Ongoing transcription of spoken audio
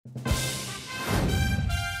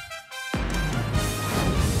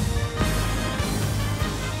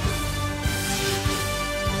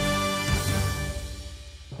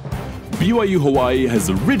BYU Hawaii has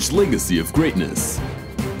a rich legacy of greatness.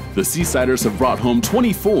 The Seasiders have brought home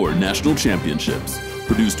 24 national championships,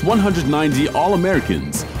 produced 190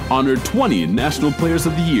 All-Americans, honored 20 National Players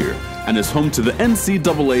of the Year, and is home to the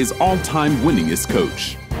NCAA's all-time winningest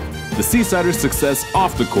coach. The Seasiders' success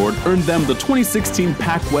off the court earned them the 2016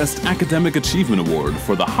 Pac-West Academic Achievement Award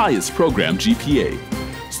for the highest program GPA.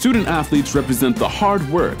 Student athletes represent the hard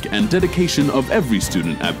work and dedication of every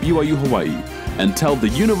student at BYU Hawaii and tell the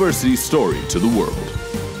university's story to the world.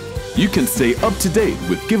 You can stay up to date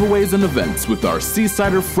with giveaways and events with our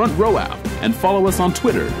Seasider Front Row app and follow us on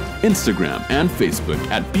Twitter, Instagram, and Facebook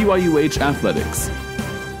at BYUH Athletics.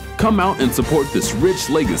 Come out and support this rich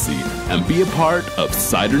legacy and be a part of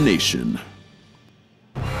Sider Nation.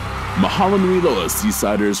 Mahalo nui loa,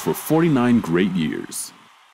 Seasiders, for 49 great years.